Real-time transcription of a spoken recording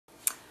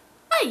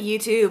Hi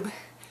YouTube!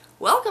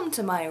 Welcome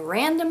to my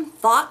random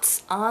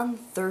thoughts on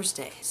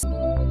Thursdays.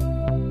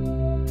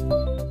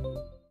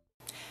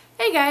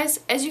 Hey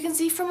guys, as you can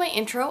see from my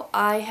intro,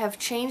 I have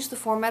changed the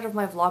format of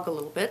my vlog a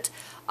little bit.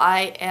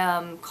 I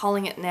am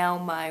calling it now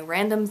my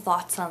random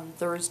thoughts on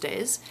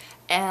Thursdays,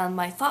 and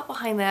my thought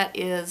behind that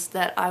is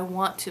that I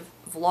want to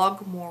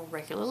vlog more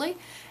regularly,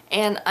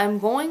 and I'm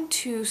going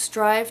to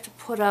strive to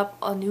put up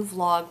a new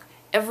vlog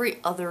every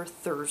other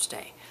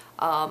Thursday.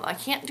 I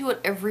can't do it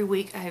every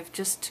week. I've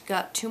just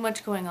got too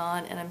much going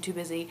on and I'm too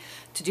busy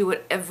to do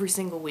it every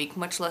single week,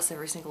 much less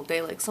every single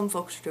day like some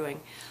folks are doing.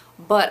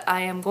 But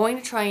I am going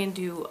to try and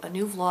do a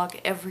new vlog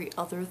every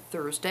other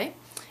Thursday.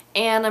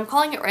 And I'm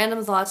calling it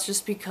Random Thoughts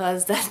just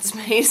because that's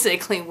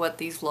basically what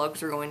these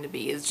vlogs are going to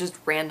be. It's just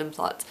random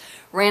thoughts.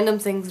 Random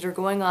things that are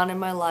going on in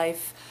my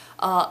life,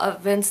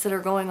 events that are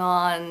going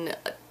on,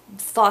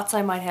 thoughts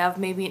I might have,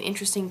 maybe an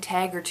interesting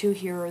tag or two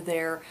here or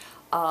there.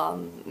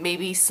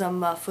 Maybe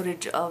some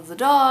footage of the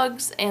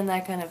dogs and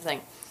that kind of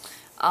thing.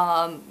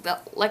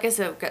 Like I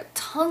said, I've got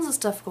tons of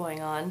stuff going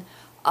on.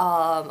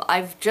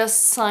 I've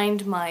just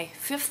signed my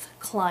 5th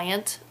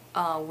client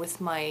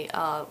with my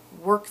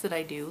work that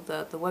I do,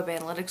 the web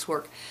analytics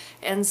work,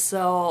 and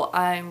so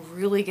I'm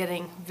really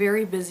getting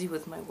very busy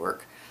with my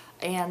work,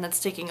 and that's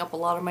taking up a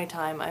lot of my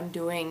time. I'm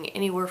doing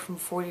anywhere from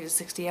 40 to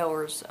 60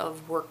 hours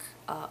of work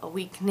a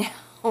week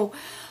now.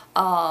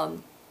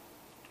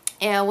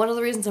 And one of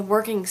the reasons I'm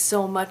working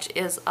so much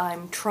is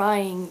I'm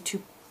trying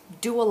to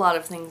do a lot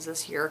of things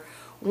this year.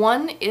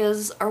 One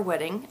is our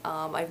wedding.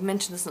 I've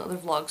mentioned this in other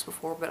vlogs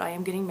before, but I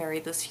am getting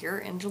married this year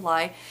in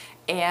July,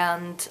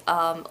 and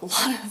a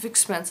lot of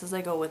expenses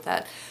that go with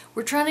that.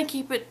 We're trying to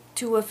keep it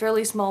to a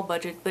fairly small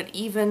budget, but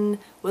even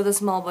with a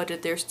small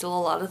budget, there's still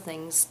a lot of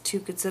things to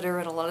consider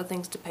and a lot of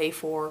things to pay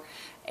for,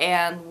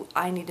 and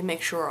I need to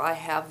make sure I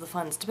have the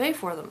funds to pay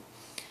for them.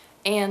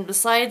 And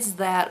besides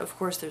that, of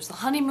course, there's the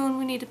honeymoon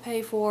we need to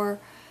pay for,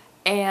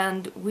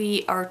 and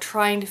we are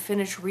trying to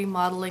finish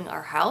remodeling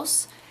our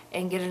house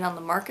and get it on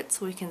the market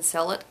so we can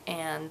sell it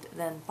and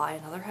then buy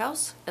another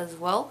house as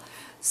well.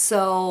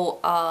 So,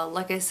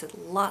 like I said,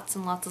 lots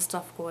and lots of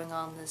stuff going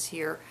on this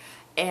year,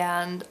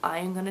 and I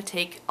am going to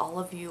take all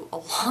of you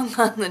along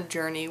on the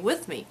journey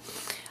with me.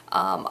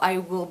 I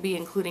will be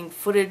including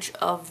footage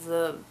of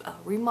the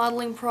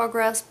remodeling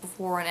progress,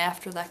 before and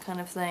after, that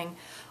kind of thing.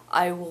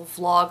 I will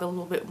vlog a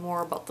little bit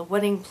more about the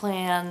wedding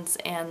plans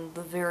and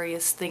the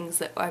various things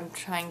that I'm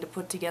trying to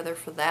put together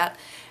for that,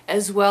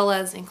 as well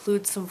as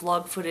include some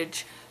vlog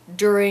footage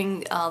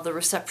during the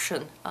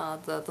reception,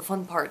 the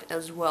fun part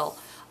as well.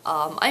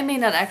 I may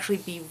not actually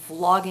be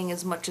vlogging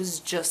as much as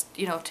just,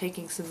 you know,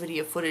 taking some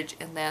video footage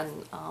and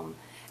then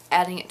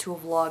adding it to a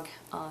vlog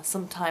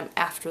sometime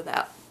after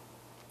that.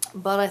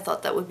 But I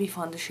thought that would be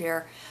fun to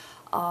share.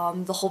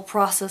 The whole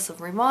process of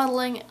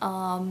remodeling,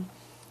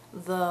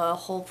 the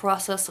whole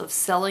process of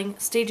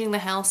staging the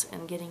house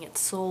and getting it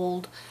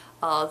sold,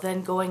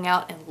 then going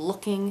out and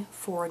looking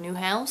for a new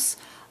house.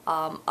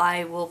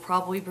 I will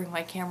probably bring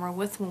my camera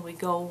with when we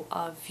go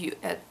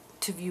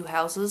to view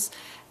houses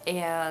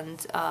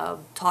and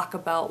talk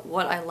about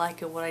what I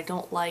like and what I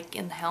don't like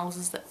in the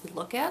houses that we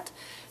look at.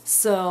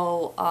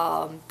 So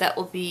that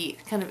will be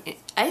kind of,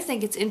 I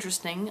think it's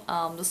interesting.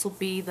 This will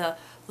be the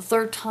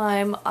 3rd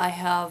time I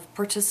have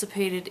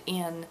participated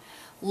in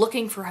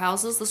looking for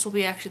houses. This will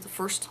be actually the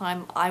first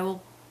time I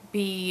will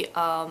be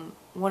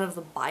one of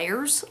the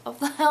buyers of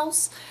the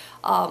house.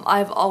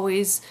 I've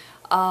always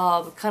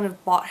kind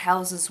of bought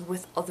houses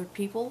with other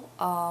people,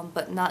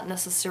 but not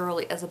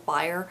necessarily as a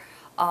buyer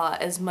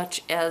as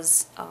much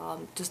as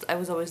just I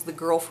was always the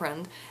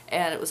girlfriend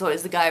and it was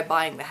always the guy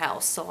buying the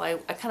house. So I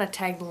kind of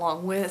tagged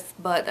along with,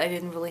 but I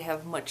didn't really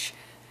have much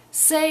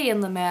say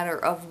in the matter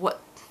of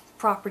what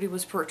property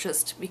was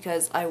purchased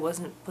because I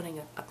wasn't putting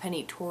a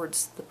penny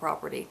towards the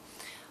property.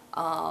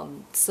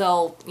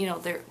 So, you know,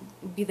 there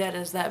be that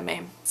as that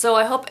may. So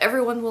I hope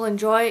everyone will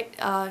enjoy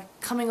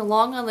coming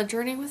along on the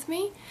journey with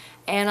me,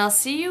 and I'll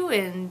see you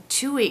in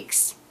 2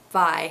 weeks.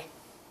 Bye.